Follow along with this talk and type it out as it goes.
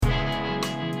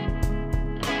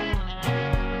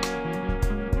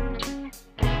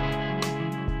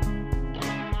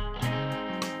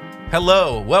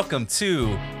Hello, welcome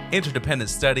to Interdependent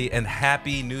Study, and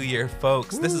Happy New Year,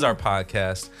 folks. This is our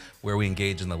podcast where we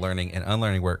engage in the learning and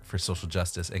unlearning work for social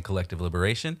justice and collective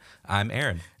liberation. I'm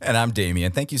Aaron. And I'm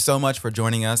Damien. Thank you so much for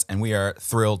joining us, and we are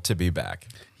thrilled to be back.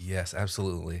 Yes,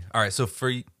 absolutely. All right, so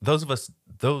for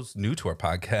those new to our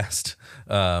podcast,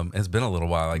 it's been a little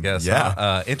while, I guess.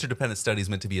 Yeah. Interdependent Study is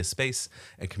meant to be a space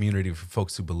and community for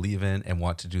folks who believe in and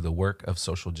want to do the work of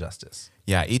social justice.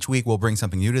 Yeah, each week we'll bring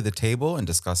something new to the table and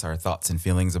discuss our thoughts and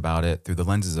feelings about it through the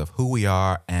lenses of who we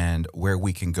are and where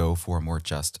we can go for a more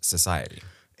just society.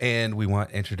 And we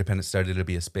want Interdependent Study to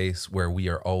be a space where we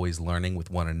are always learning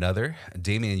with one another.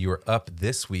 Damien, you are up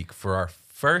this week for our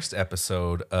first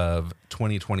episode of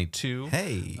 2022.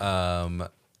 Hey.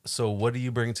 So what do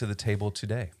you bring to the table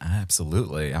today?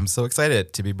 Absolutely. I'm so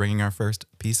excited to be bringing our first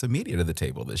piece of media to the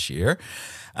table this year.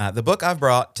 The book I've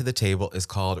brought to the table is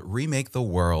called Remake the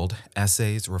World,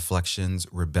 Essays, Reflections,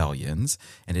 Rebellions,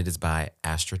 and it is by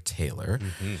Astra Taylor.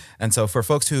 Mm-hmm. And so for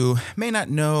folks who may not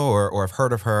know or have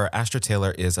heard of her, Astra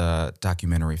Taylor is a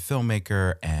documentary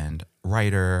filmmaker and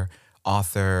writer,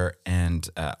 author, and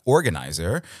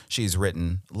organizer. She's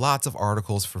written lots of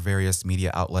articles for various media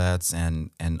outlets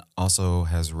and also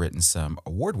has written some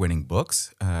award-winning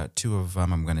books. Two of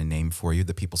them I'm going to name for you: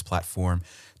 The People's Platform,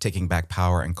 Taking Back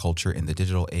Power and Culture in the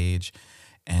Digital Age,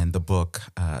 and the book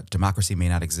Democracy May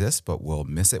Not Exist, but We'll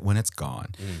Miss It When It's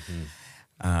Gone.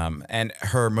 Mm-hmm. And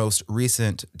her most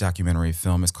recent documentary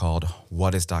film is called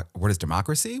What is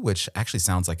Democracy?, which actually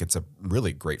sounds like it's a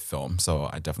really great film,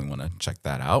 so I definitely want to check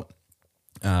that out.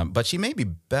 But she may be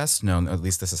best known, at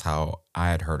least this is how I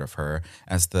had heard of her,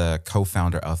 as the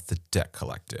co-founder of the Debt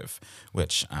Collective,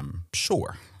 which I'm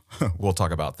sure we'll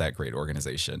talk about that great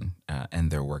organization and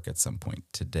their work at some point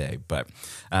today. But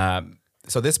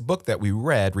so this book that we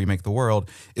read, Remake the World,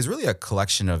 is really a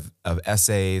collection of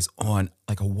essays on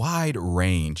like a wide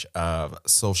range of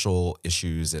social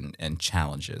issues and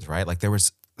challenges, right? Like there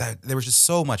was just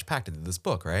so much packed into this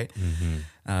book, right?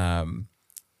 Mm-hmm.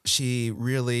 She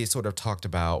really sort of talked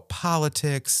about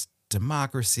politics,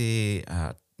 democracy,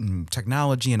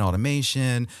 technology and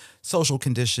automation, social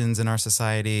conditions in our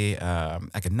society,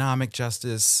 economic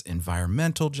justice,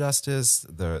 environmental justice,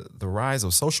 the rise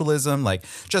of socialism, like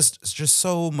just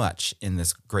so much in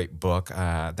this great book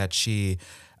that she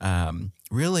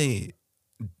really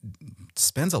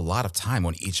spends a lot of time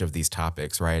on each of these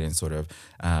topics, right? And sort of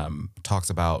talks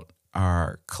about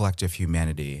our collective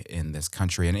humanity in this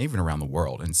country and even around the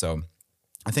world. And so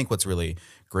I think what's really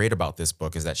great about this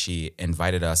book is that she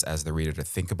invited us as the reader to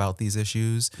think about these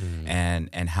issues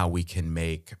and how we can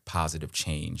make positive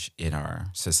change in our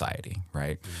society,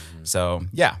 right? So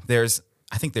yeah,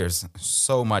 I think there's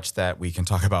so much that we can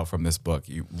talk about from this book.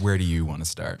 Where do you want to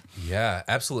start? Yeah,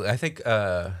 absolutely. I think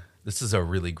this is a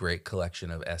really great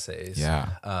collection of essays.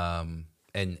 Yeah.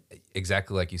 And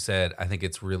exactly like you said, I think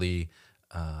it's really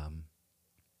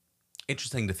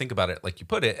interesting to think about it, like you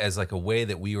put it, as like a way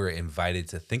that we were invited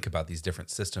to think about these different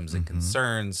systems and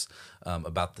concerns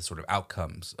about the sort of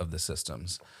outcomes of the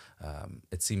systems.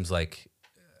 It seems like,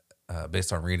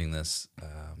 based on reading this,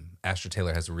 Astra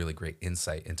Taylor has a really great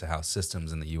insight into how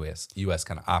systems in the U.S.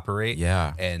 kind of operate.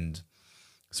 Yeah. And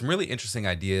some really interesting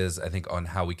ideas, I think, on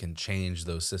how we can change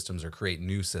those systems or create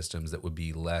new systems that would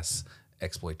be less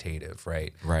exploitative,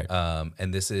 right? Right.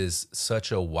 And this is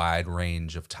such a wide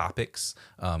range of topics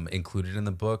included in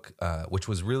the book, which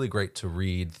was really great to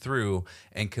read through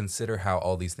and consider how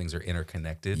all these things are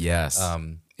interconnected. Yes.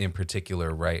 In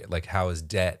particular, right? Like how is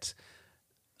debt,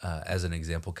 as an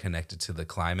example, connected to the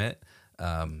climate?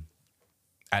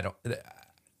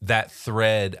 That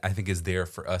thread, I think, is there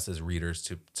for us as readers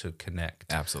to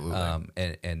connect. Absolutely.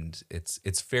 And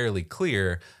it's fairly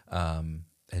clear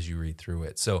as you read through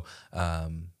it. So,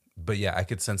 but yeah, I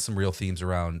could sense some real themes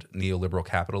around neoliberal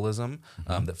capitalism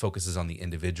that focuses on the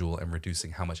individual and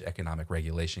reducing how much economic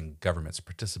regulation governments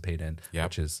participate in,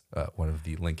 which is one of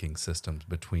the linking systems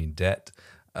between debt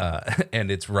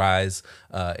and its rise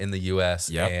in the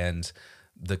U.S. and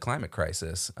the climate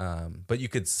crisis. But you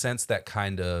could sense that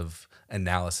kind of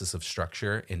analysis of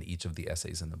structure in each of the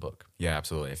essays in the book. Yeah,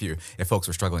 absolutely. If folks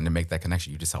were struggling to make that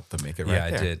connection, you just helped them make it right there.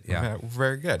 Yeah, I did. Yeah.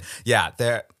 Very good.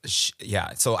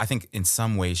 Yeah, so I think in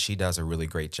some ways she does a really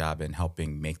great job in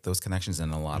helping make those connections in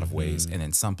a lot of ways. And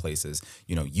in some places,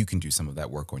 you can do some of that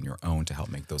work on your own to help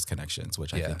make those connections,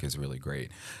 which I think is really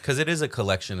great. Because it is a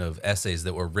collection of essays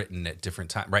that were written at different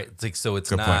times, right? So it's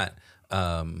Good not...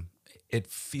 it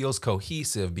feels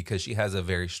cohesive because she has a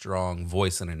very strong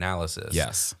voice and analysis.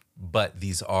 Yes. But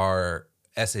these are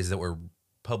essays that were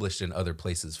published in other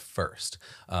places first,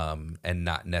 and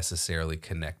not necessarily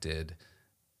connected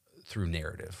through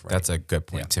narrative. Right? That's a good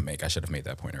point to make. I should have made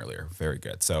that point earlier. Very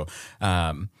good. So,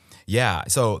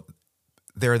 so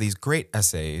there are these great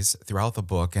essays throughout the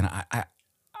book, and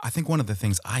I think one of the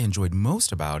things I enjoyed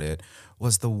most about it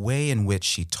was the way in which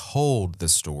she told the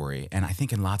story, and I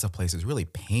think in lots of places really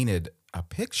painted a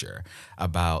picture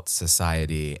about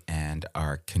society and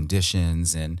our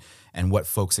conditions and what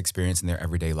folks experience in their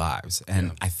everyday lives.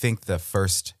 And I think the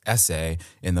first essay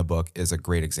in the book is a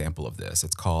great example of this.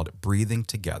 It's called Breathing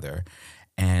Together.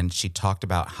 And she talked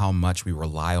about how much we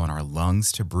rely on our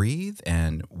lungs to breathe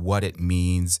and what it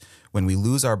means when we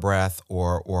lose our breath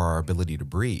or our ability to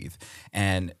breathe.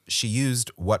 And she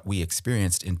used what we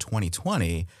experienced in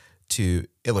 2020 to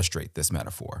illustrate this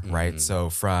metaphor, right? So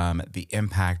from the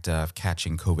impact of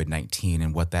catching COVID-19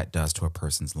 and what that does to a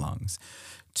person's lungs,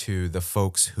 to the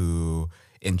folks who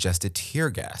ingested tear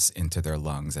gas into their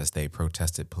lungs as they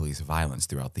protested police violence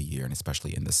throughout the year, and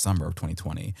especially in the summer of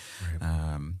 2020,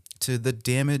 to the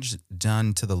damage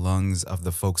done to the lungs of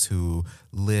the folks who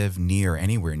live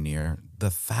anywhere near the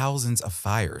thousands of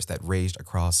fires that raged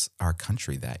across our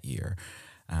country that year.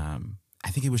 I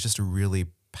think it was just a really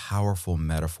powerful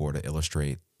metaphor to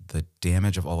illustrate the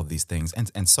damage of all of these things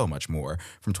and so much more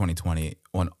from 2020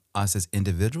 on us as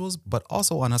individuals, but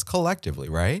also on us collectively,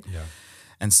 right? Yeah.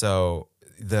 And so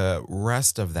the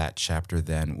rest of that chapter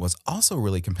then was also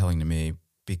really compelling to me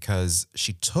because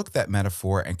she took that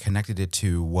metaphor and connected it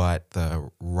to what the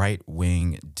right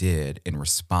wing did in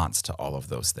response to all of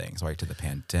those things, right? To the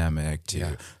pandemic,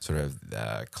 to sort of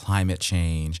climate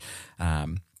change.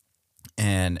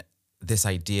 And this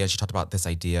idea, she talked about this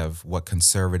idea of what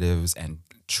conservatives and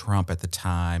Trump at the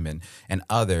time and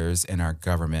others in our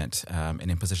government and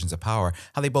in positions of power,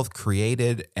 how they both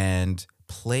created and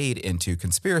played into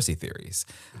conspiracy theories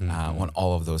on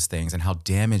all of those things and how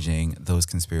damaging those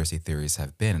conspiracy theories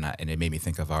have been. And it made me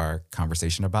think of our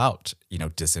conversation about,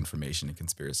 disinformation and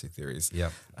conspiracy theories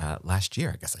last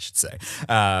year, I guess I should say.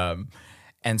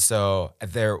 And so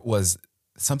there was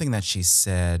something that she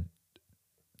said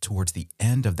towards the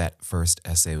end of that first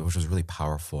essay, which was really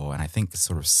powerful, and I think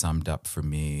sort of summed up for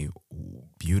me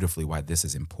beautifully why this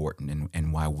is important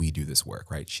and why we do this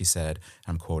work, right? She said,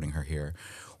 I'm quoting her here,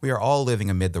 "We are all living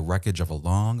amid the wreckage of a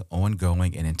long,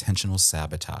 ongoing, and intentional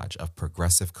sabotage of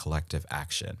progressive collective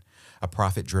action. A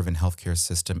profit-driven healthcare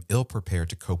system ill-prepared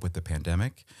to cope with the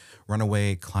pandemic,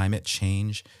 runaway climate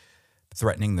change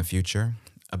threatening the future,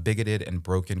 a bigoted and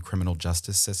broken criminal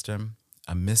justice system,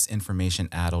 a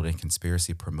misinformation-addled and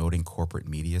conspiracy-promoting corporate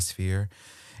media sphere,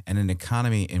 and an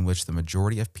economy in which the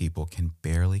majority of people can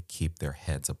barely keep their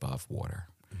heads above water."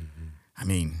 I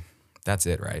mean, that's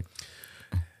it, right?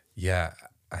 Yeah,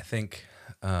 I think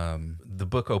the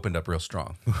book opened up real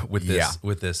strong with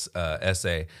this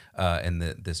essay and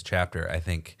this chapter. I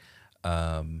think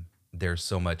there's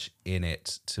so much in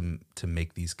it to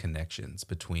make these connections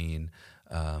between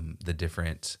the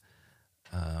different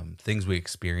things we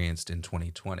experienced in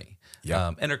 2020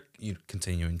 and are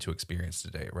continuing to experience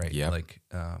today, right?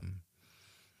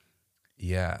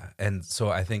 Yeah. And so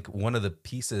I think one of the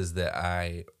pieces that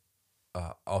I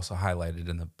also highlighted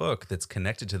in the book that's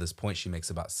connected to this point she makes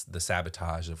about the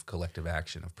sabotage of collective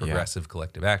action, of progressive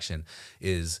collective action,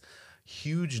 is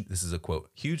huge. This is a quote: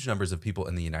 "Huge numbers of people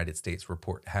in the United States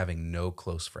report having no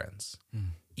close friends.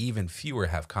 Even fewer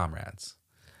have comrades."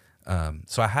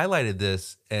 So I highlighted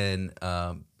this and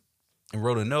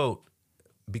wrote a note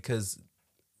because,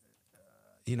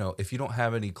 if you don't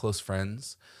have any close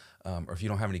friends or if you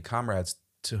don't have any comrades,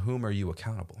 to whom are you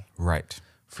accountable? Right.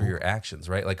 For your actions,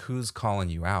 right? Like, who's calling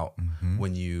you out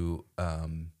when you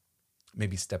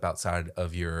maybe step outside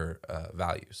of your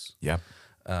values? Yep.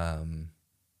 Or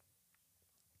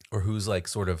who's like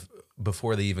sort of,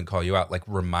 before they even call you out, like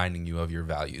reminding you of your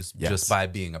values just by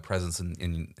being a presence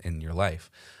in your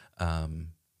life. Our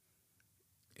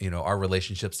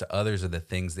relationships to others are the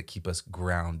things that keep us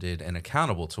grounded and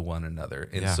accountable to one another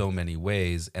in so many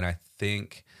ways. And I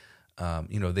think,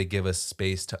 they give us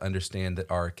space to understand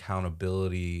that our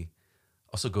accountability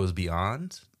also goes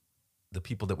beyond the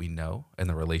people that we know and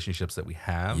the relationships that we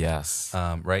have. Yes.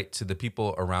 Right. To the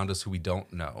people around us who we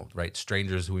don't know, right?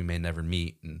 Strangers who we may never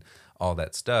meet and all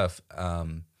that stuff.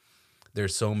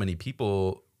 There's so many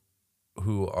people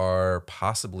who are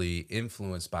possibly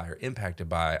influenced by or impacted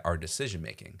by our decision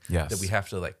making that we have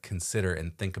to consider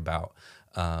and think about.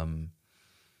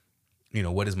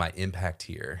 What is my impact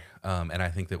here? And I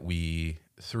think that we,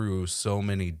 through so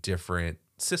many different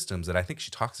systems that I think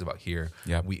she talks about here,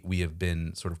 we have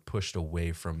been sort of pushed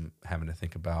away from having to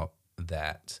think about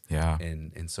that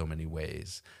in so many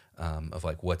ways. Of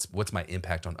what's my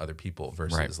impact on other people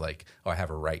versus I have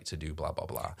a right to do blah, blah,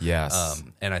 blah. Yes.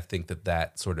 And I think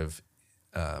that sort of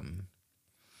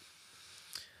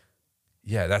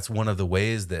yeah, that's one of the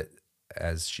ways that,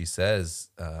 as she says,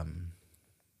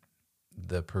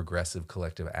 the progressive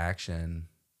collective action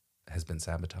has been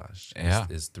sabotaged. Yeah.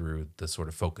 Is through the sort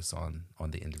of focus on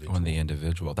the individual. On the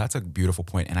individual. That's a beautiful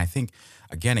point. And I think,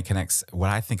 again, it connects. What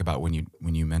I think about when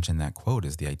you mention that quote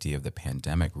is the idea of the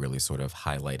pandemic really sort of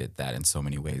highlighted that in so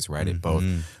many ways, right? It both,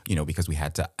 because we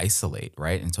had to isolate,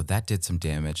 right? And so that did some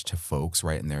damage to folks,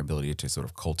 right? And their ability to sort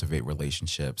of cultivate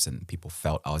relationships, and people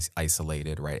felt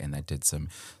isolated, right? And that did some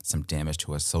damage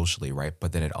to us socially, right?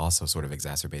 But then it also sort of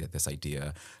exacerbated this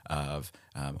idea of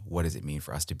what does it mean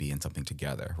for us to be in something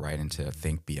together, right? And to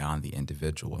think beyond the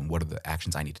individual, and what are the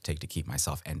actions I need to take to keep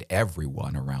myself and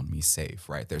everyone around me safe,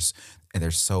 right? There's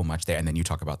so much there. And then you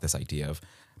talk about this idea of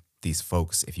these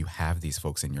folks, if you have these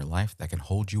folks in your life that can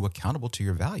hold you accountable to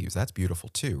your values, that's beautiful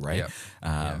too, right?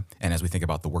 And as we think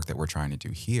about the work that we're trying to do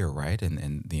here, right?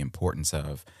 And the importance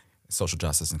of social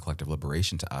justice and collective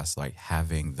liberation to us, like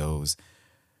having those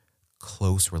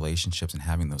close relationships and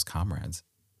having those comrades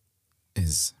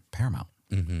is paramount.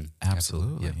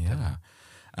 Absolutely. Yeah.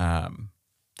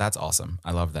 That's awesome.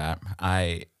 I love that.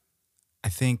 I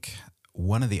think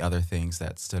one of the other things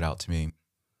that stood out to me,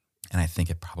 and I think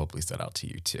it probably stood out to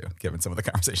you too, given some of the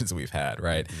conversations we've had,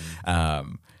 right?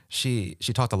 She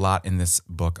talked a lot in this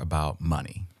book about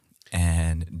money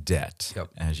and debt,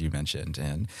 as you mentioned,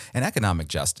 and economic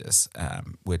justice,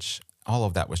 which all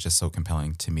of that was just so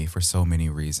compelling to me for so many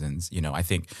reasons. I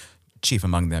think chief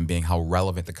among them being how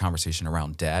relevant the conversation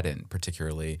around debt, and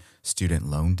particularly student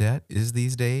loan debt, is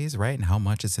these days, right? And how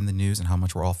much it's in the news and how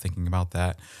much we're all thinking about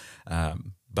that.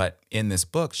 But in this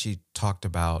book, she talked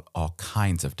about all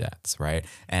kinds of debts, right?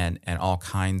 And all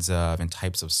kinds of and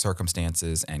types of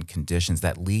circumstances and conditions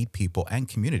that lead people and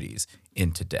communities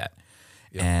into debt.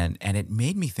 And it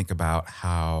made me think about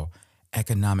how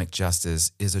economic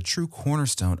justice is a true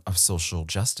cornerstone of social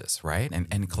justice, right?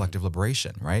 And collective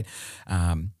liberation, right?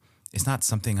 It's not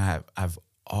something I've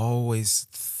always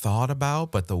thought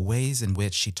about, but the ways in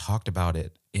which she talked about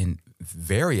it in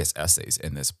various essays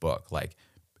in this book, like,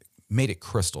 made it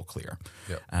crystal clear.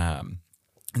 And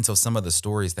so some of the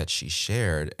stories that she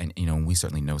shared, and we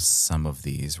certainly know some of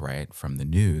these, right, from the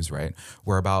news, right,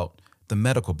 were about the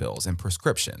medical bills and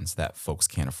prescriptions that folks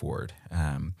can't afford,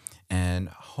 and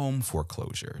home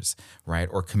foreclosures, right,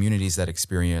 or communities that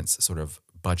experience sort of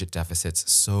budget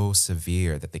deficits so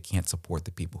severe that they can't support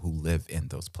the people who live in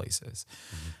those places.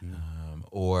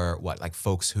 Or like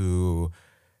folks who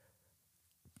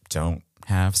don't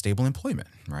have stable employment,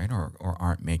 right? Or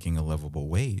aren't making a livable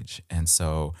wage. And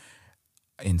so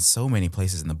in so many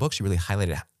places in the book, she really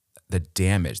highlighted the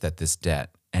damage that this debt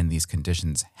and these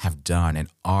conditions have done and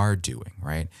are doing,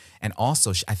 right? And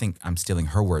also, I think I'm stealing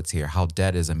her words here, how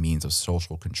debt is a means of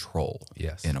social control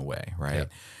in a way, right?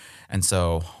 And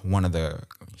so one of the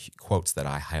quotes that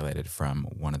I highlighted from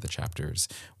one of the chapters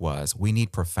was, "We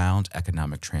need profound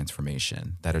economic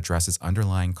transformation that addresses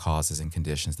underlying causes and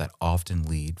conditions that often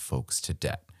lead folks to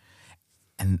debt."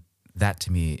 And that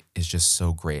to me is just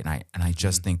so great. And I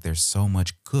just think there's so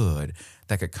much good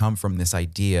that could come from this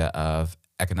idea of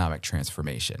economic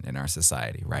transformation in our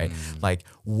society, right? Like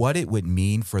what it would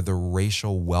mean for the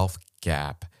racial wealth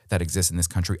gap that exists in this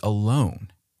country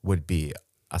alone would be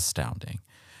astounding.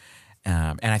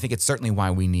 And I think it's certainly why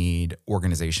we need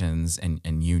organizations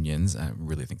and unions, I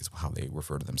really think is how they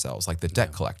refer to themselves, like the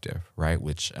Debt Collective, right?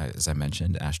 Which, as I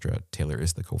mentioned, Astra Taylor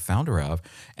is the co-founder of,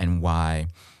 and why,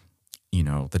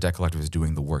 the Debt Collective is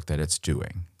doing the work that it's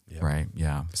doing, right?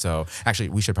 Yeah. So actually,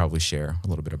 we should probably share a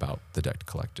little bit about the Debt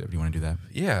Collective. Do you want to do that?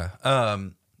 Yeah.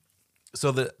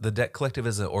 So the Debt Collective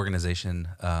is an organization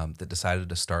that decided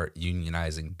to start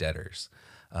unionizing debtors.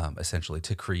 Essentially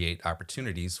to create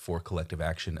opportunities for collective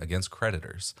action against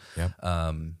creditors.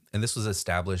 And this was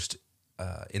established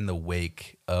in the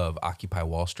wake of Occupy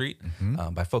Wall Street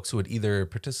by folks who had either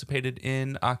participated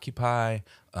in Occupy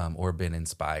or been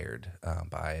inspired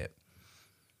by it.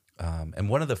 And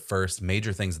one of the first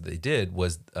major things that they did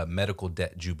was a medical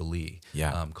debt jubilee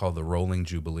called the Rolling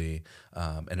Jubilee.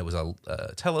 And it was a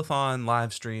telethon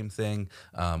live stream thing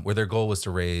where their goal was to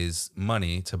raise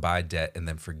money to buy debt and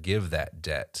then forgive that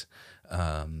debt,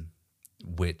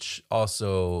 which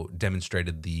also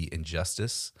demonstrated the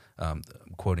injustice, I'm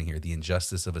quoting here, the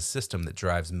injustice of a system that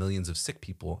drives millions of sick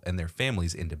people and their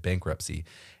families into bankruptcy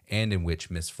and in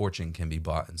which misfortune can be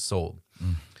bought and sold.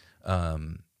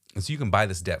 And so you can buy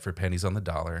this debt for pennies on the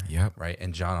dollar, right?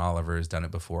 And John Oliver has done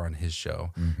it before on his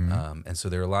show. And so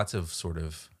there are lots of sort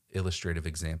of illustrative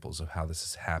examples of how this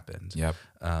has happened.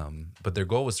 But their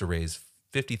goal was to raise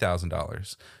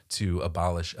 $50,000 to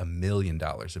abolish $1 million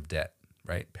of debt,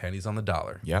 right? Pennies on the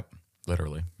dollar.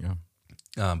 Literally,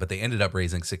 But they ended up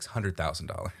raising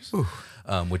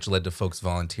 $600,000, which led to folks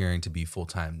volunteering to be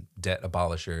full-time debt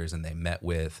abolishers, and they met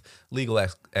with legal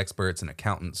experts and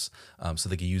accountants so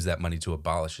they could use that money to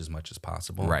abolish as much as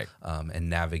possible, Right. And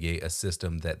navigate a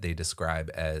system that they describe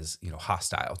as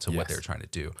hostile to what Yes. they're trying to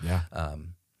do. Yeah.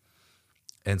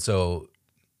 And so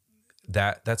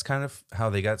that's kind of how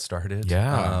they got started.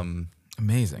 Yeah.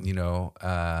 Amazing.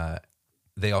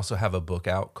 They also have a book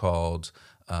out called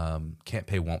Can't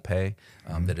Pay, Won't Pay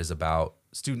that is about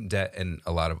student debt and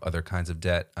a lot of other kinds of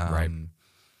debt. Right.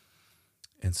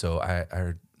 And so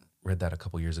I read that a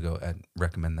couple years ago and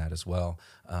recommend that as well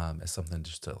as something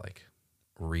just to like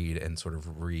read and sort of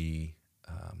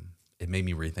it made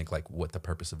me rethink like what the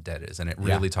purpose of debt is. And it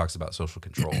really talks about social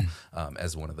control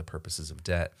as one of the purposes of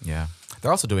debt. Yeah.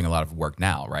 They're also doing a lot of work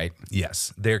now, right?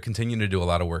 Yes, they're continuing to do a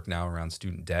lot of work now around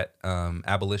student debt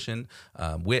abolition,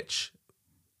 which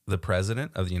the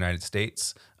President of the United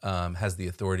States has the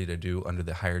authority to do under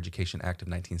the Higher Education Act of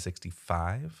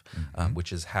 1965,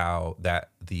 which is how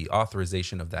the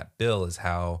authorization of that bill is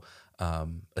how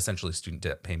essentially student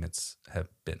debt payments have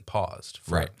been paused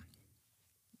for Right.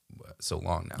 so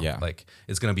long now. Yeah. Like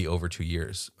it's going to be over 2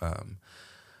 years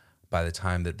by the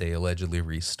time that they allegedly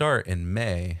restart in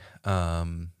May.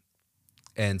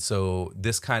 And so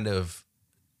this kind of,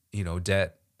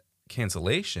 debt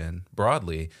cancellation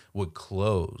broadly would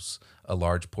close a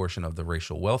large portion of the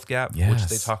racial wealth gap, which Yes.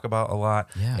 they talk about a lot,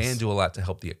 Yes. and do a lot to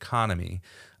help the economy.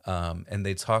 And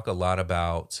they talk a lot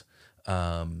about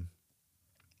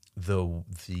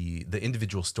the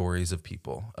individual stories of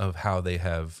people, of how they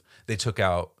took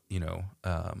out,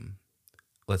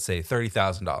 let's say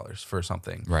 $30,000 for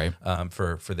something, Right.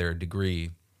 For their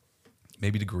degree,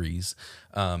 maybe degrees,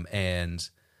 and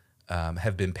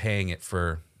have been paying it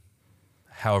for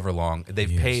however long. They've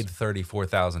Years. paid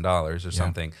 $34,000 or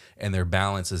something, and their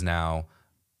balance is now,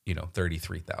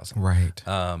 $33,000. Right.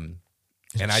 And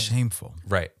It's shameful.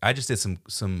 Right. I just did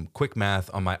some quick math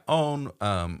on my own,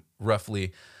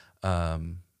 roughly.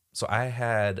 So I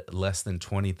had less than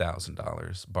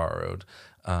 $20,000 borrowed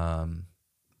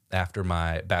after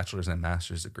my bachelor's and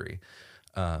master's degree.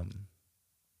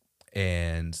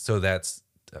 And so that's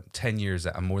 10 years.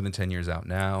 I'm more than 10 years out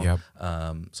now. Yep.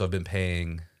 So I've been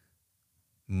paying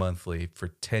monthly for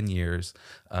 10 years.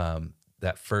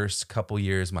 That first couple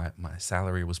years, my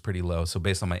salary was pretty low. So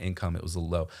based on my income, it was a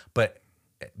low. But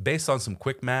based on some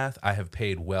quick math, I have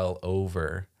paid well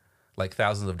over, like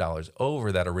thousands of dollars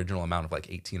over that original amount of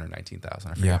like 18 or 19,000.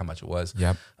 I forget Yep. how much it was.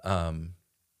 Yep.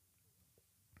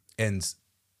 And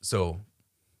so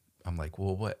I'm like,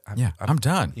 well, what? I'm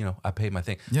done. I paid my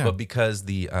thing. Yeah. But because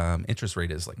the interest rate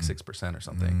is like 6% or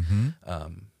something,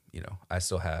 I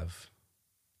still have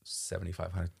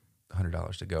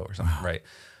 $7,500 to go or something, right?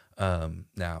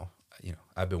 Now,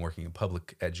 I've been working in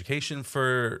public education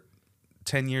for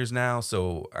 10 years now,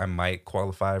 so I might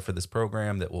qualify for this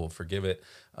program that will forgive it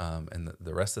and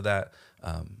the rest of that.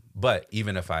 But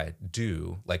even if I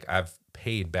do, like I've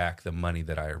paid back the money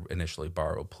that I initially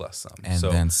borrowed plus some. And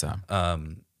then some.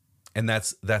 And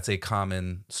that's a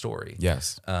common story.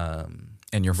 Yes.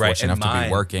 And you're Right, fortunate and enough to mine-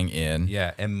 be working in.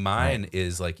 Yeah, and mine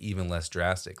is like even less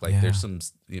drastic. Like there's some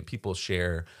people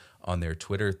share on their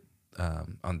Twitter,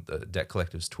 on the Debt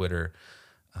Collective's Twitter,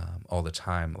 all the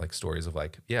time, like stories of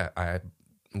like, I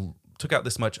took out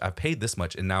this much, I paid this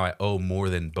much, and now I owe more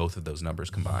than both of those numbers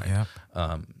combined,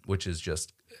 which is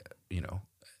just,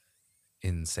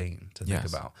 insane to think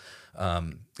Yes. about.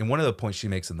 And one of the points she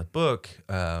makes in the book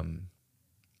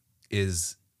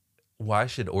is, why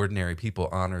should ordinary people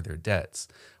honor their debts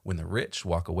when the rich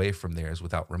walk away from theirs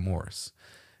without remorse?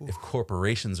 If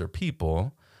corporations are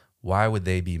people, why would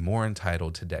they be more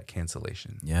entitled to debt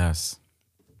cancellation? Yes.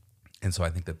 And so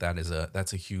I think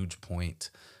that's a huge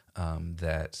point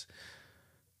that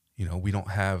we don't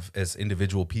have, as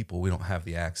individual people, we don't have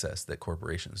the access that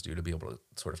corporations do to be able to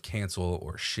sort of cancel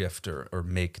or shift or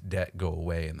make debt go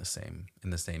away in the same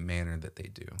manner that they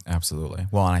do. Absolutely.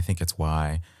 Well, and I think it's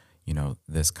why,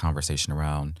 this conversation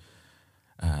around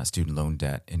student loan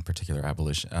debt, in particular,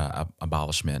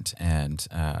 abolishment, and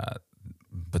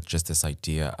but just this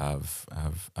idea of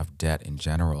debt in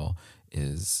general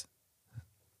is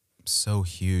so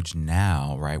huge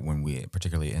now, right? When we,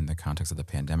 particularly in the context of the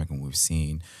pandemic, when we've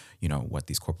seen, what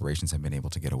these corporations have been able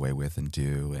to get away with and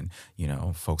do,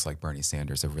 and folks like Bernie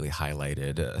Sanders have really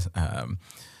highlighted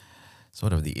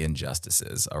sort of the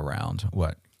injustices around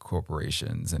what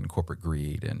corporations and corporate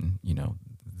greed and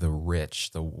the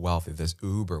rich, the wealthy, this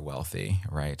uber wealthy,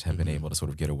 right, have been able to sort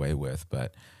of get away with,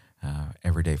 but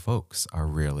everyday folks are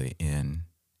really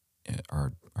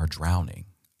are drowning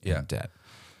in debt.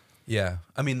 Yeah.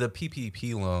 I mean, the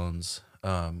PPP loans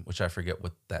which I forget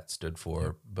what that stood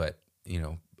for, but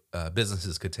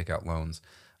businesses could take out loans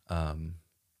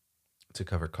to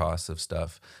cover costs of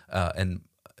stuff, and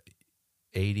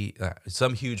 80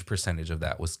 some huge percentage of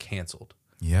that was canceled.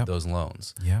 Yeah. Those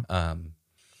loans. Yeah.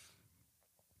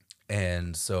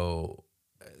 And so,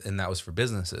 and that was for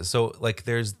businesses. So like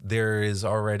there is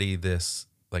already this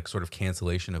like sort of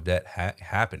cancellation of debt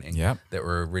happening Yep. that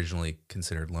were originally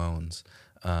considered loans.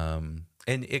 And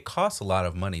it costs a lot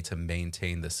of money to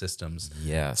maintain the systems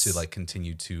Yes. to like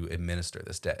continue to administer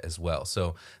this debt as well.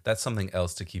 So that's something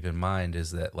else to keep in mind,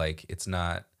 is that like it's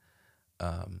not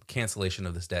cancellation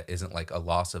of this debt isn't like a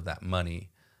loss of that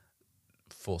money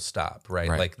full stop, right?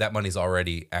 Right. Like that money's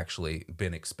already actually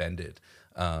been expended.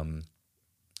 And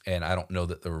I don't know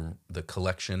that the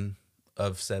collection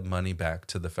of said money back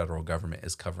to the federal government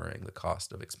is covering the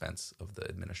cost of expense of the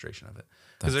administration of it.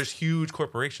 Because there's huge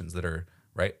corporations that are,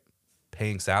 right,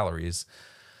 paying salaries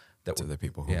that To the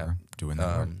people who are doing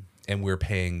that work. and we're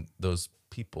paying those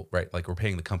people, right? Like we're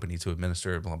paying the company to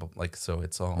administer, blah, blah, blah. Like, so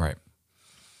it's all, Right.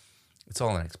 it's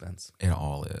all an expense. It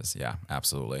all is. Yeah,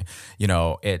 absolutely.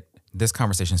 This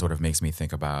conversation sort of makes me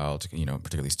think about,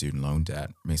 particularly student loan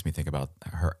debt, makes me think about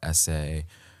her essay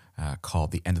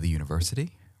called The End of the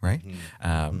University, right?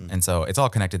 And so it's all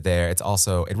connected there. It's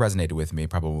also, it resonated with me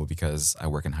probably because I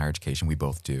work in higher education. We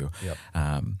both do. Yep.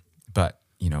 But,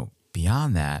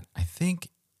 beyond that, I think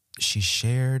she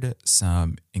shared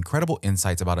some incredible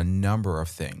insights about a number of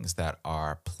things that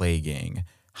are plaguing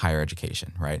higher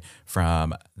education, right?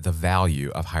 From the value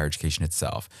of higher education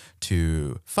itself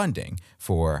to funding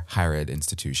for higher ed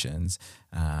institutions,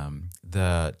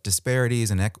 the disparities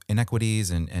and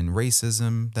inequities and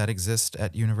racism that exist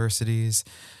at universities,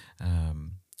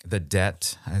 the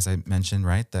debt, as I mentioned,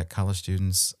 right, that college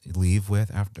students leave with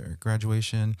after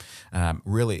graduation,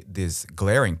 really these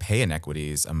glaring pay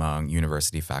inequities among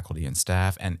university faculty and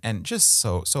staff, and just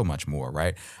so much more,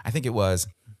 right? I think it was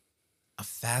a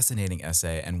fascinating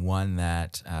essay, and one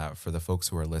that for the folks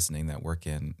who are listening that work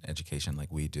in education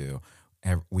like we do,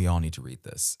 we all need to read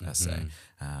this essay,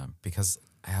 because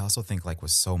I also think like with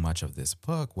so much of this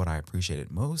book, what I appreciated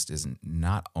most is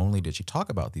not only did she talk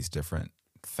about these different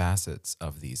facets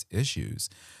of these issues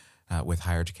with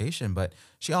higher education, but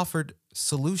she offered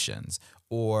solutions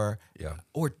or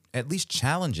at least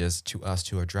challenges to us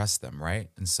to address them, right?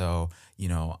 And so,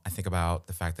 I think about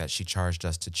the fact that she charged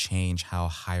us to change how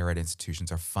higher ed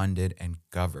institutions are funded and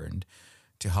governed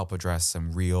to help address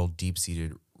some real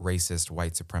deep-seated racist,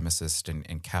 white supremacist,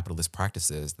 and capitalist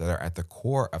practices that are at the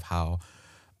core of how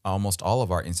almost all of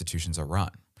our institutions are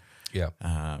run. Yeah.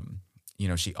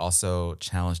 She also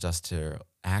challenged us to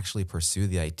actually pursue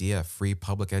the idea of free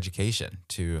public education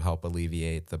to help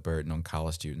alleviate the burden on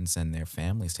college students and their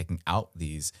families taking out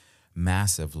these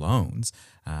massive loans.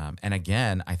 And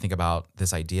again, I think about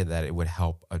this idea that it would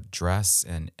help address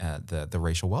the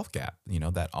racial wealth gap,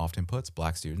 that often puts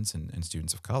Black students and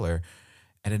students of color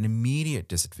at an immediate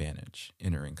disadvantage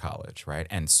entering college, right?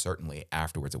 And certainly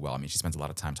afterwards as well. I mean, she spends a lot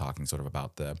of time talking sort of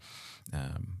about the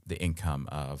income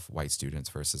of white students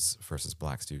versus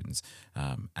Black students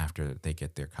after they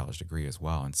get their college degree as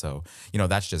well. And so,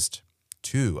 that's just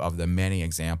two of the many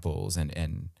examples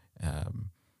and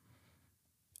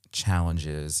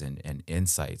challenges and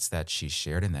insights that she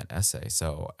shared in that essay.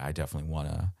 So I definitely want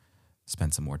to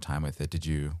spend some more time with it.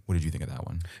 What did you think of that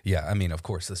one? Yeah, I mean, of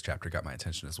course, this chapter got my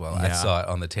attention as well. Yeah. I saw it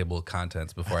on the table of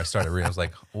contents before I started reading. I was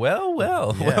like, well,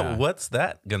 Yeah. what's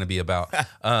that going to be about?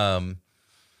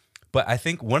 But I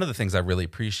think one of the things I really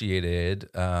appreciated,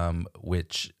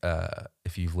 which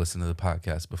if you've listened to the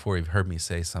podcast before, you've heard me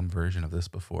say some version of this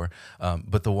before,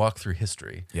 but the walk through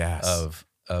history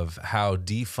of how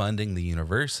defunding the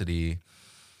university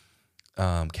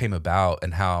came about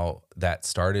and how that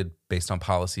started based on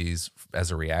policies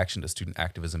as a reaction to student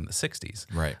activism in the 60s,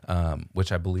 Right.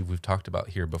 Which I believe we've talked about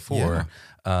here before,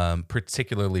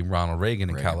 particularly Ronald Reagan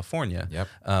in California,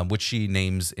 which she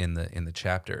names in the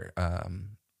chapter.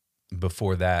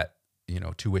 Before that,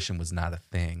 tuition was not a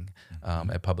thing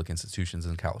at public institutions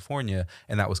in California,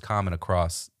 and that was common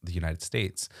across the United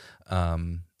States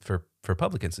for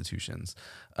public institutions.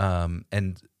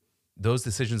 And those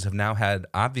decisions have now had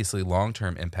obviously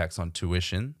long-term impacts on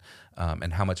tuition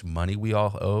and how much money we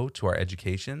all owe to our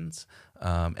educations,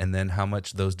 and then how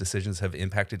much those decisions have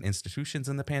impacted institutions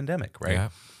in the pandemic, right? Yeah.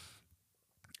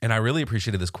 And I really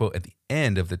appreciated this quote at the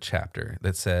end of the chapter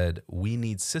that said, "We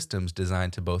need systems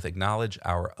designed to both acknowledge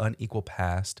our unequal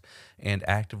past and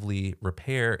actively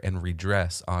repair and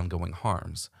redress ongoing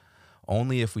harms.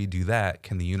 Only if we do that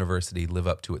can the university live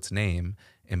up to its name,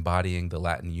 embodying the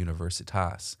Latin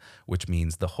universitas, which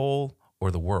means the whole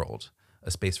or the world,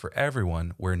 a space for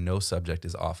everyone where no subject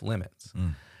is off limits.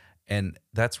 And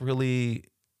that's really,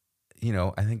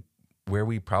 I think where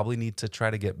we probably need to try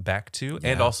to get back to and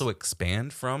Yes. also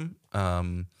expand from.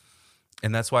 And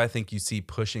that's why I think you see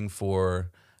pushing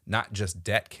for not just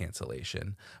debt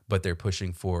cancellation, but they're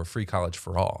pushing for free college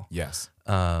for all. Yes.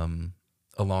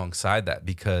 Alongside that,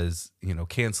 because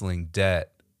canceling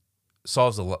debt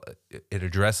solves a lot. It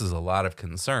addresses a lot of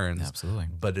concerns. Absolutely.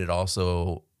 But it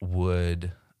also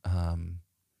would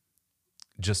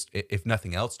just, if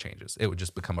nothing else changes, it would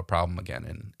just become a problem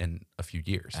again in a few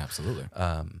years. Absolutely.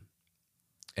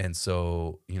 And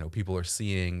so people are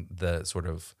seeing the sort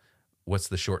of what's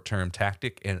the short-term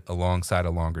tactic and alongside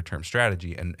a longer-term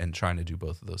strategy, and trying to do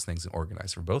both of those things and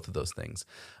organize for both of those things.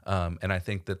 And I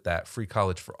think that free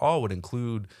college for all would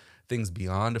include things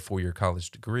beyond a 4-year college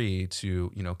degree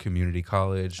to, community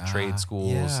college, trade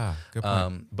schools, yeah, good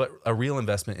point. but a real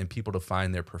investment in people to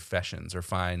find their professions or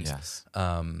find, Yes.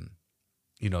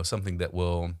 something that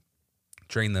will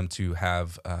train them to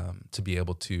have, to be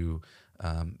able to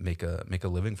make a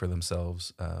living for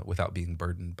themselves without being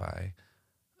burdened by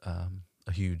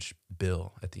a huge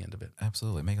bill at the end of it.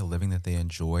 Absolutely. Make a living that they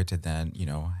enjoy to then,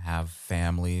 have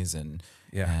families and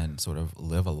sort of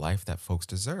live a life that folks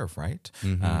deserve, right?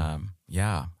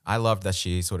 Yeah. I loved that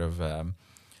she sort of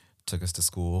took us to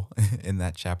school in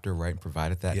that chapter, right? And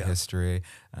provided that history.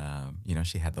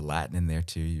 She had the Latin in there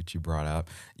too, you brought up.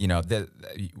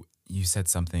 You said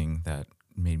something that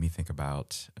made me think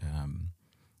about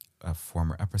a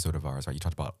former episode of ours, right? You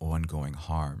talked about ongoing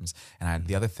harms. And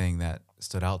the other thing that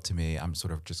stood out to me, I'm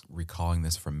sort of just recalling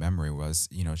this from memory, was,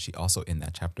 she also in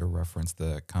that chapter referenced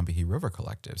the Combahee River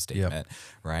Collective statement,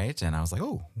 right? And I was like,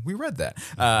 oh, we read that,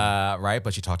 right?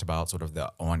 But she talked about sort of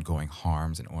the ongoing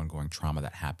harms and ongoing trauma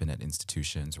that happen at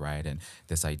institutions, right? And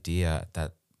this idea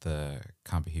that the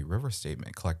Combahee River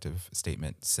Collective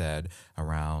statement said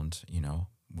around,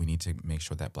 we need to make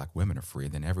sure that Black women are free,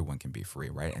 then everyone can be free,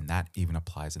 right? And that even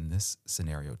applies in this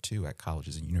scenario too at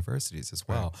colleges and universities as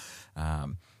well.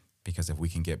 Because if we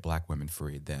can get Black women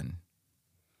free, then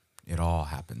it all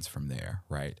happens from there,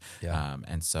 right? Yeah.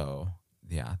 And so,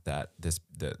 that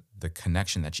the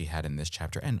connection that she had in this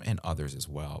chapter and others as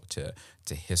well to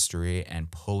history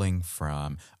and pulling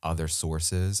from other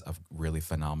sources of really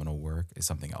phenomenal work is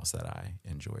something else that I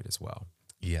enjoyed as well.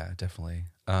 Yeah, definitely.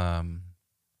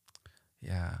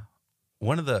 Yeah.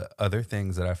 One of the other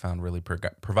things that I found really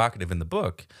provocative in the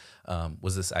book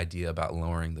was this idea about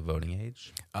lowering the voting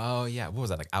age. Oh, yeah. What was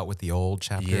that, like Out with the Old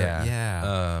chapter?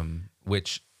 Yeah.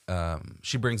 Which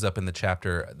she brings up in the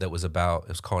chapter that was about, it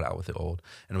was called Out with the Old,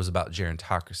 and it was about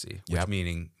gerontocracy,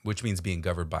 which means being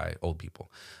governed by old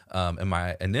people. And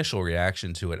my initial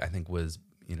reaction to it, I think, was,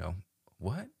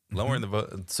 what? Lowering the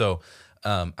vote? So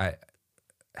I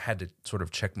had to sort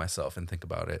of check myself and think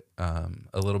about it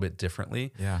a little bit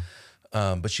differently. Yeah.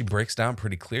 But she breaks down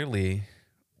pretty clearly,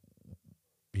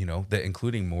 that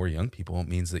including more young people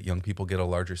means that young people get a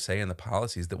larger say in the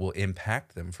policies that will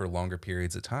impact them for longer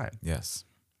periods of time. Yes.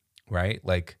 Right?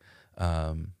 Like,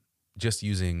 just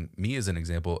using me as an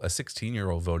example, a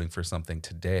 16-year-old voting for something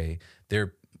today,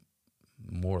 they're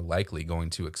more likely going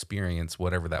to experience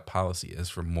whatever that policy is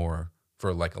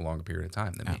for like a longer period of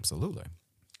time than me. Absolutely.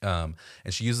 And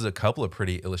she uses a couple of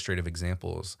pretty illustrative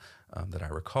examples that I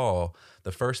recall.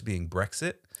 The first being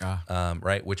Brexit,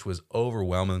 right, which was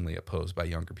overwhelmingly opposed by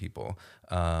younger people.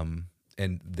 And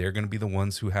they're going to be the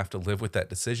ones who have to live with that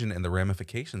decision and the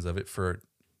ramifications of it for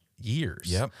years.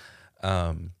 Yep.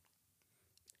 And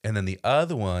then the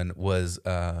other one was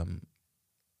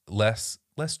less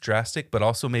drastic, but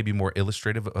also maybe more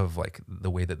illustrative of like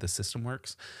the way that the system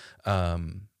works.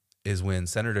 Is when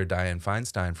Senator Dianne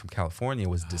Feinstein from California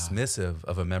was dismissive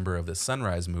of a member of the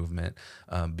Sunrise Movement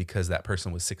because that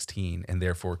person was 16 and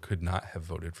therefore could not have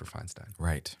voted for Feinstein.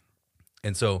 Right.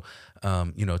 And so,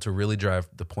 to really drive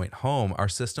the point home, our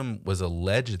system was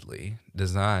allegedly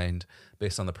designed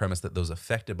based on the premise that those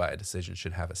affected by a decision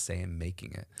should have a say in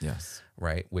making it. Yes.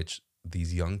 Right? Which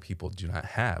these young people do not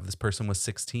have. This person was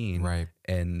 16 Right.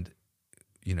 and,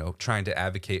 trying to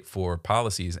advocate for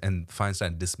policies, and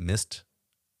Feinstein dismissed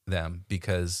them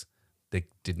because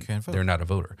they're not a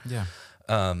voter. Yeah.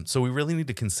 So we really need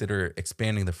to consider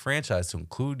expanding the franchise to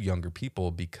include younger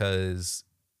people because,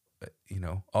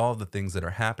 all the things that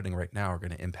are happening right now are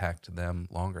going to impact them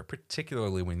longer,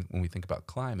 particularly when we think about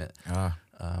climate.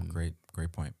 Great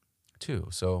point. Too.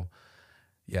 So,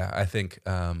 yeah, I think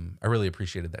I really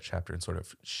appreciated that chapter and sort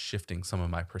of shifting some of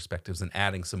my perspectives and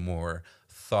adding some more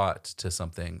thought to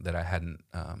something that I hadn't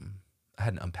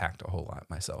unpacked a whole lot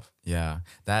myself. Yeah,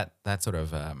 that sort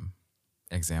of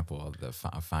example of the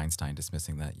of Feinstein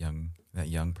dismissing that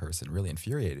young person really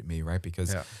infuriated me, right?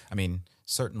 Because Yeah. I mean,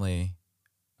 certainly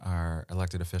our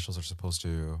elected officials are supposed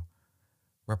to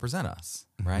represent us,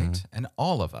 right? And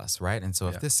all of us, right? And so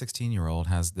if Yeah. this 16-year-old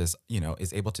has this,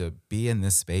 is able to be in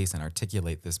this space and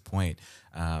articulate this point,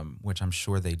 which I'm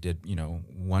sure they did,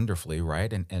 wonderfully,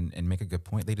 right? And make a good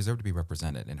point, they deserve to be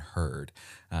represented and heard.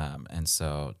 And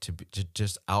so to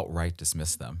just outright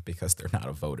dismiss them because they're not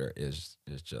a voter is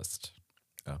just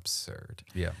absurd.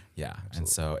 Yeah. Yeah. And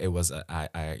so it was,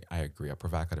 I agree, a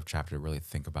provocative chapter to really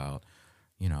think about,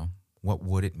 what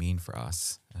would it mean for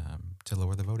us to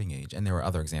lower the voting age? And there were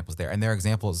other examples there. And there are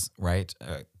examples, right,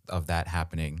 of that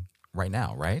happening right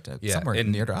now, right? Yeah, Somewhere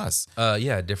and- near to us.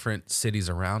 Different cities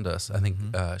around us. I think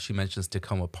she mentions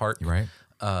Tacoma Park, Right.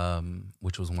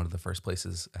 which was one of the first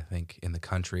places, I think, in the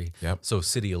country. Yep. So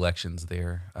city elections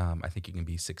there, I think you can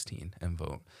be 16 and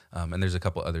vote. And there's a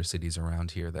couple other cities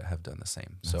around here that have done the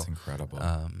same. That's So incredible.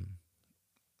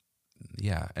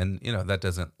 yeah, and that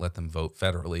doesn't let them vote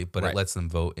federally, but Right. it lets them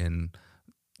vote in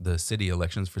the city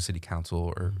elections for city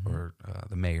council or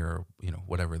the mayor, or,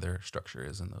 whatever their structure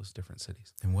is in those different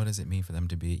cities. And what does it mean for them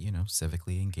to be,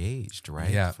 civically engaged, right?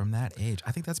 Yeah. From that age.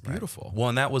 I think that's beautiful. Well,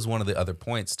 and that was one of the other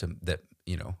points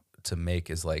to make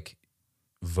is like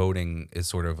voting is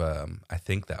sort of I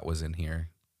think that was in here.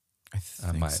 I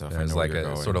think so. If I As know where like you're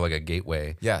a going. sort of like a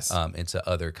gateway, Yes. into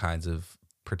other kinds of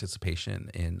participation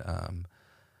in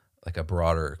like a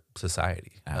broader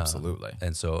society. Absolutely.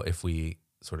 And so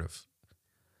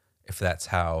if that's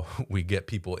how we get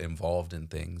people involved in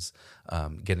things,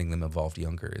 getting them involved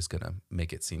younger is going to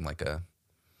make it seem like a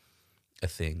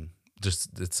thing.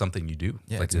 Just it's something you do.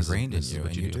 Yeah, like it's this is- ingrained in this is you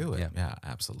what and you do it. Yeah. Yeah,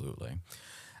 absolutely.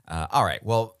 All right.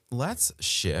 Well, let's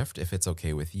shift, if it's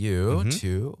okay with you,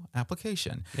 to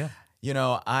application. Yeah.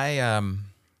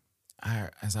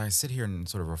 As I sit here and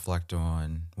sort of reflect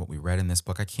on what we read in this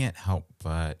book, I can't help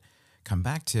but come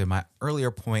back to my earlier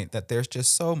point that there's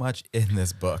just so much in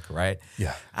this book, right?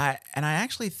 Yeah. I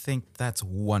actually think that's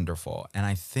wonderful. And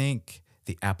I think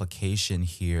the application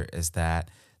here is that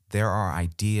there are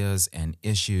ideas and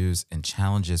issues and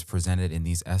challenges presented in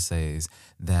these essays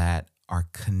that are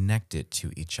connected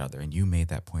to each other. And you made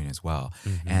that point as well.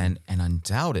 And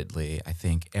undoubtedly, I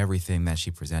think everything that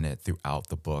she presented throughout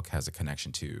the book has a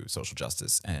connection to social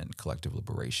justice and collective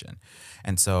liberation.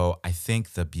 And so I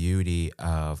think the beauty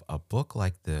of a book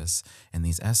like this and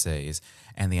these essays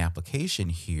and the application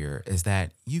here is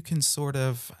that you can sort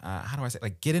of, how do I say,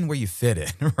 like get in where you fit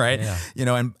in, right? Yeah.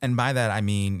 And by that, I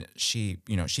mean, she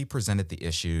presented the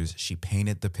issues, she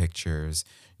painted the pictures,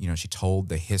 she told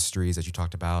the histories that you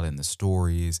talked about and the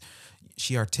stories.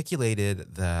 She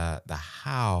articulated the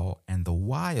how and the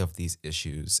why of these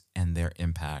issues and their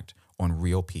impact on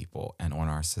real people and on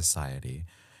our society.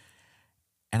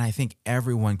 And I think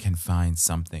everyone can find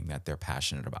something that they're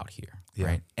passionate about here,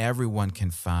 right? Everyone can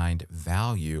find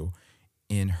value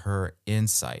in her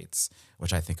insights,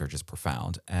 which I think are just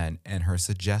profound, and her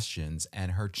suggestions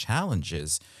and her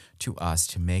challenges to us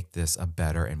to make this a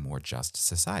better and more just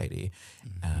society,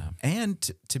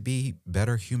 and to be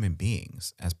better human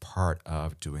beings as part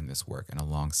of doing this work and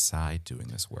alongside doing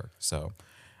this work. So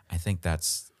I think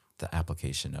that's the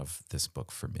application of this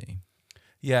book for me.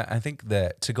 Yeah, I think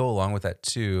that to go along with that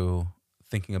too,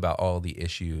 thinking about all the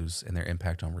issues and their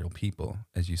impact on real people,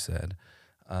 as you said,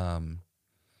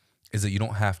 is that you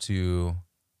don't have to.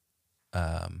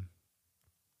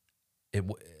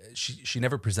 She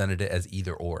never presented it as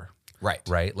either or,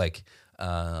 right? Like,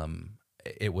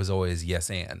 it was always yes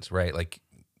and, right? Like,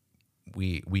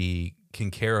 we can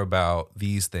care about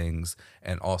these things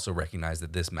and also recognize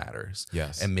that this matters.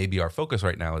 Yes. And maybe our focus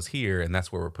right now is here, and that's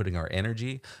where we're putting our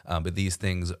energy. But these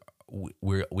things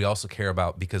we also care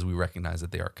about because we recognize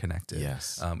that they are connected.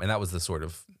 Yes. And that was the sort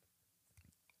of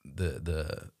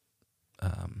the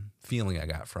feeling I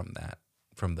got from that,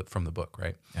 from the book,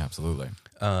 right? Absolutely.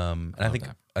 And I think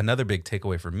that. another big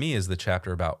takeaway for me is the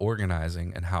chapter about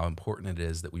organizing and how important it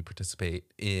is that we participate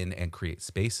in and create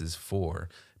spaces for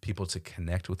people to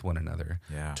connect with one another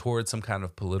towards some kind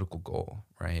of political goal,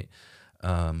 right?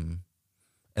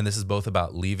 And this is both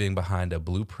about leaving behind a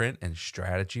blueprint and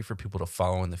strategy for people to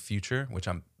follow in the future, which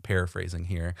I'm paraphrasing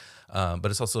here. But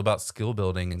it's also about skill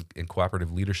building and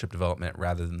cooperative leadership development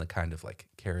rather than the kind of like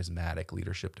charismatic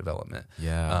leadership development.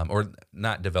 Yeah. Or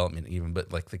not development even,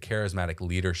 but like the charismatic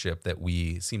leadership that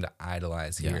we seem to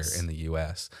idolize here in the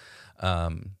U.S.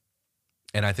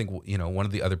 And I think, one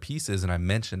of the other pieces, and I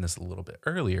mentioned this a little bit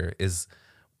earlier, is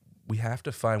we have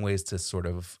to find ways to sort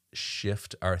of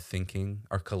shift our thinking,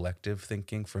 our collective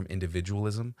thinking from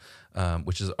individualism,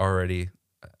 which is already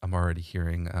I'm already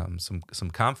hearing some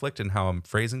conflict in how I'm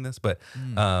phrasing this, but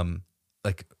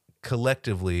like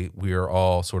collectively, we are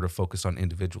all sort of focused on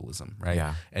individualism, right?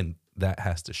 Yeah. And that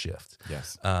has to shift.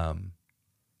 Yes. And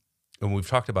we've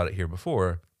talked about it here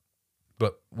before,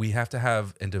 but we have to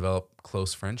have and develop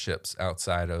close friendships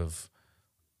outside of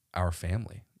our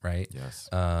family, right? Yes.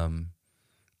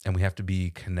 And we have to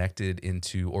be connected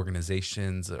into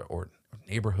organizations or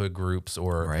neighborhood groups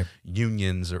or Right.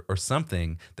 unions or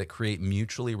something that create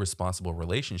mutually responsible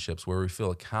relationships where we feel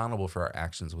accountable for our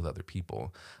actions with other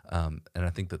people. And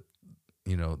I think that,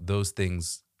 those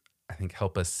things, I think,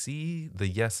 help us see the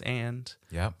yes and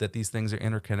Yep. that these things are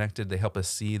interconnected. They help us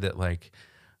see that, like,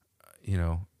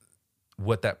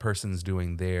 what that person's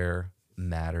doing there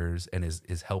matters and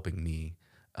is helping me,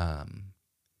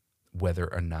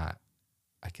 whether or not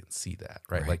I can see that,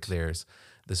 right? Right. Like there's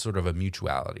this sort of a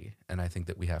mutuality, and I think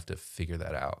that we have to figure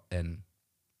that out. And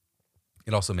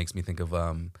it also makes me think of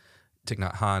Thich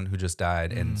Nhat Hanh, who just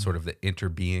died, and sort of the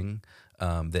interbeing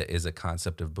that is a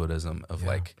concept of Buddhism of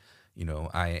like,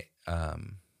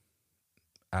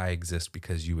 I exist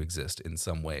because you exist in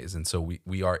some ways, and so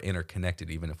we are interconnected,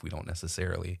 even if we don't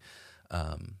necessarily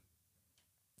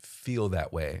feel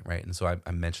that way, right? And so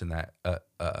I mentioned that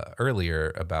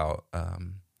earlier about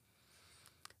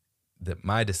that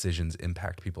my decisions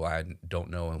impact people I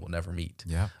don't know and will never meet.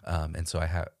 Yeah. And so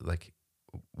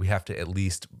we have to at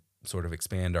least sort of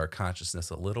expand our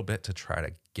consciousness a little bit to try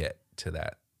to get to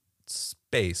that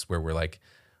space where we're like,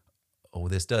 oh,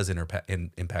 this does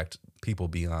impact people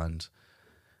beyond,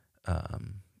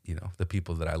 the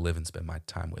people that I live and spend my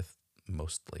time with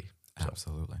mostly. So,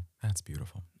 Absolutely. That's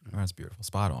beautiful. That's beautiful.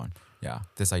 Spot on. Yeah.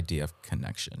 This idea of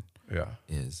connection yeah.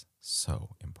 is so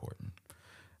important.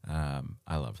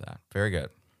 I love that. Very good.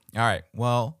 All right.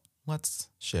 Well, let's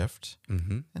shift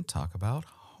and talk about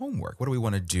homework. What do we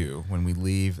want to do when we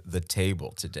leave the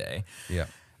table today? Yeah.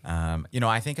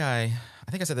 I think I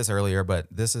said this earlier, but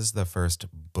this is the first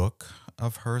book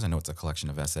of hers. I know it's a collection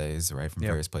of essays, right, from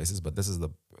various places, but this is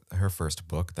her first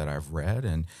book that I've read,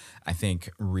 and I think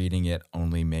reading it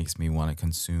only makes me want to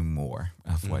consume more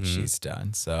of what she's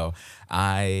done. So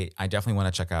I definitely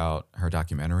want to check out her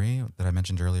documentary that I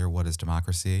mentioned earlier, What is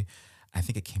Democracy? I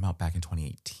think it came out back in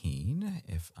 2018,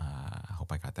 I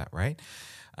hope I got that right.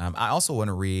 I also want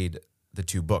to read the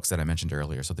two books that I mentioned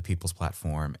earlier, so The People's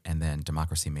Platform and then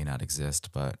Democracy May Not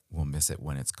Exist, but We'll Miss It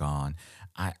When It's Gone.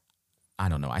 I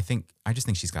don't know. I just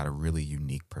think she's got a really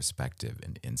unique perspective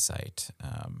and insight.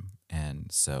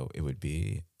 And so it would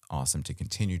be awesome to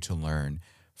continue to learn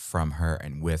from her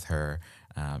and with her,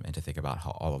 and to think about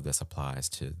how all of this applies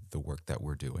to the work that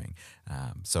we're doing.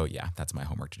 So yeah, that's my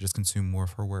homework, to just consume more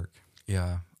of her work.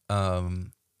 Yeah.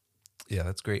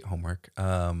 That's great homework.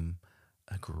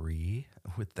 Agree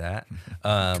with that.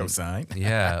 Cosign.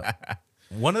 Yeah.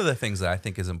 One of the things that I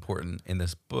think is important in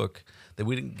this book that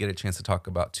we didn't get a chance to talk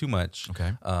about too much,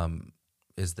 Okay.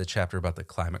 is the chapter about the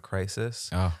climate crisis.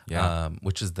 Oh, yeah.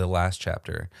 Which is the last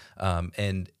chapter.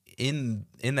 And in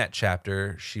that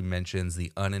chapter, she mentions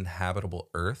The Uninhabitable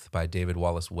Earth by David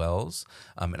Wallace Wells.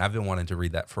 And I've been wanting to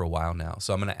read that for a while now.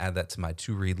 So I'm going to add that to my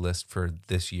to-read list for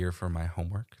this year for my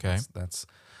homework. Okay. That's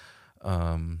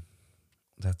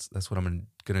what I'm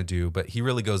going to do. But he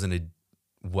really goes into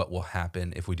what will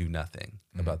happen if we do nothing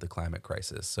about the climate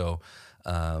crisis. So,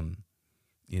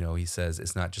 he says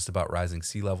it's not just about rising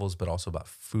sea levels, but also about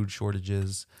food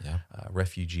shortages,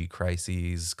 refugee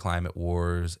crises, climate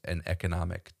wars, and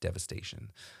economic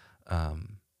devastation.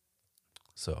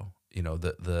 So,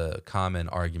 the common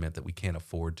argument that we can't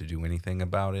afford to do anything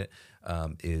about it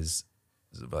is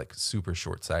like super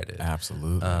short-sighted.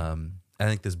 Absolutely. I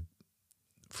think this,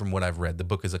 from what I've read, the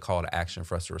book is a call to action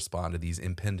for us to respond to these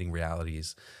impending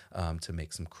realities, to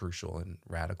make some crucial and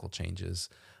radical changes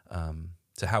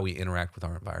to how we interact with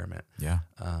our environment. Yeah.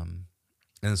 And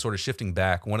then sort of shifting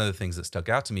back, one of the things that stuck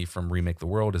out to me from Remake the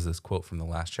World is this quote from the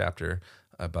last chapter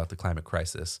about the climate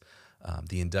crisis.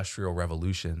 The Industrial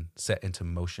Revolution set into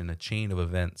motion a chain of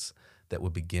events that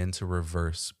would begin to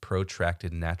reverse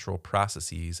protracted natural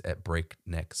processes at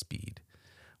breakneck speed.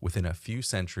 Within a few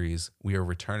centuries, we are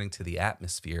returning to the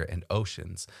atmosphere and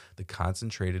oceans, the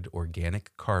concentrated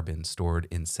organic carbon stored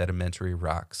in sedimentary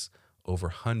rocks over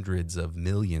hundreds of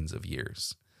millions of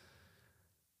years.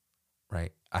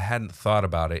 Right? I hadn't thought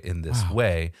about it in this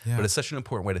way, but it's such an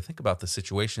important way to think about the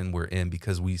situation we're in,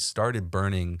 because we started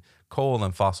burning coal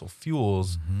and fossil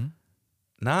fuels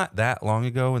not that long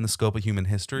ago in the scope of human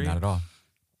history. Not at all.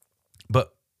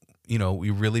 But, we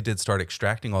really did start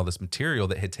extracting all this material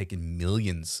that had taken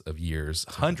millions of years,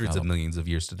 hundreds of millions of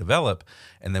years to develop,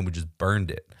 and then we just burned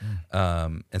it.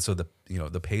 And so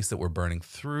the pace that we're burning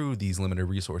through these limited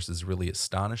resources is really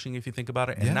astonishing if you think about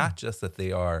it. And not just that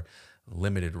they are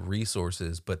limited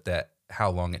resources, but that how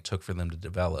long it took for them to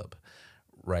develop,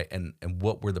 right? And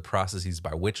what were the processes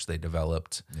by which they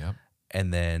developed,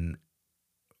 and then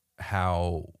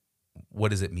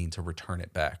what does it mean to return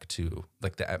it back to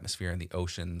like the atmosphere and the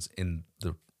oceans in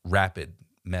the rapid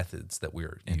methods that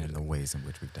we're using. And in the ways in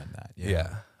which we've done that.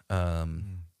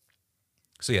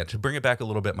 So to bring it back a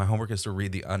little bit, my homework is to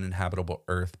read The Uninhabitable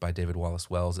Earth by David Wallace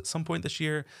Wells at some point this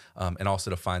year, and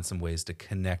also to find some ways to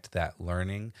connect that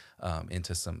learning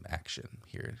into some action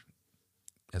here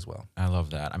as well. I love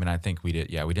that. I mean, I think we did.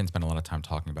 Yeah, we didn't spend a lot of time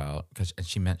talking about, because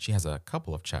she has a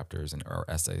couple of chapters or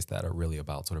essays that are really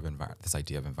about sort of this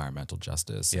idea of environmental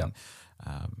justice. Yeah. And,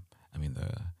 I mean,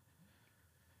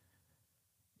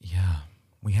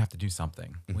 we have to do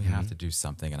something. We have to do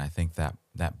something. And I think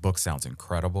that book sounds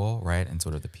incredible, right? And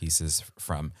sort of the pieces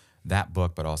from that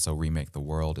book, but also Remake the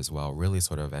World as well, really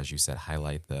sort of, as you said,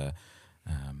 highlight the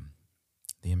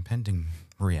impending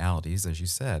realities, as you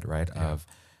said, right, of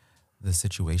the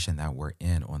situation that we're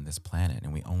in on this planet,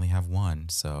 and we only have one,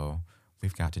 so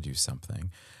we've got to do something.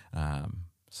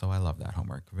 So I love that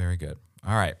homework. Very good.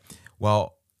 All right.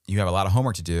 Well, you have a lot of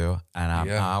homework to do, and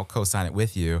I'll co-sign it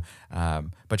with you.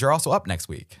 But you're also up next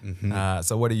week.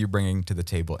 So what are you bringing to the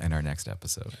table in our next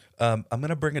episode? I'm going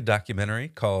to bring a documentary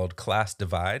called Class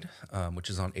Divide, which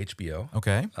is on HBO.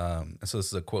 Okay. So this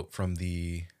is a quote from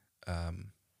the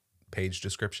page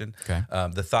description. Okay.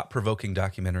 The thought-provoking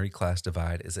documentary Class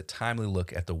Divide is a timely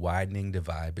look at the widening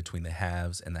divide between the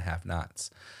haves and the have-nots.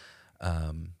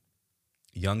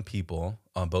 Young people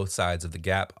on both sides of the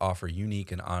gap offer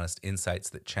unique and honest insights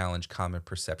that challenge common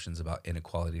perceptions about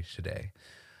inequality today.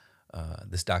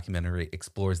 This documentary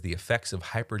explores the effects of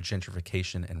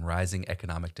hyper-gentrification and rising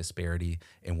economic disparity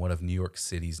in one of New York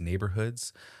City's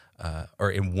neighborhoods, or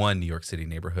in one New York City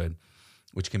neighborhood,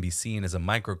 which can be seen as a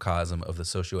microcosm of the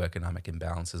socioeconomic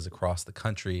imbalances across the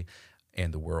country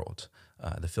and the world.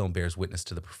 The film bears witness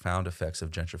to the profound effects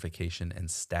of gentrification and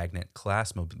stagnant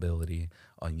class mobility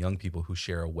on young people who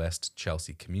share a West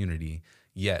Chelsea community,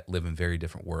 yet live in very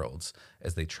different worlds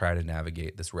as they try to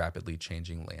navigate this rapidly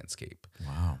changing landscape.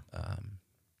 Wow.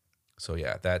 So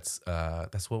that's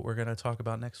what we're going to talk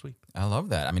about next week. I love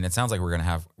that. I mean, it sounds like we're going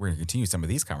to continue some of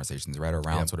these conversations, right,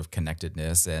 around sort of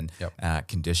connectedness and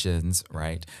conditions,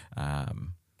 right?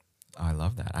 I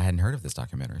love that. I hadn't heard of this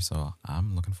documentary, so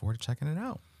I'm looking forward to checking it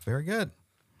out. Very good.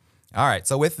 All right.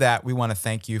 So with that, we want to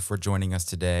thank you for joining us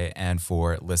today and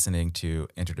for listening to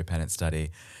Interdependent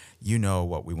Study. You know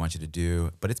what we want you to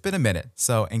do, but it's been a minute.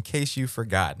 So in case you've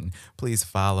forgotten, please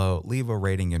follow, leave a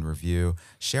rating and review,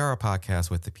 share our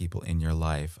podcast with the people in your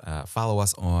life, follow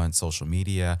us on social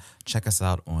media, check us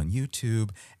out on YouTube,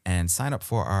 and sign up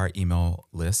for our email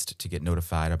list to get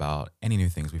notified about any new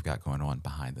things we've got going on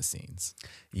behind the scenes.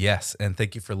 Yes, and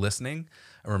thank you for listening.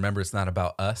 And remember, it's not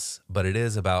about us, but it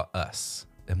is about us.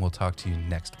 And we'll talk to you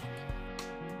next week.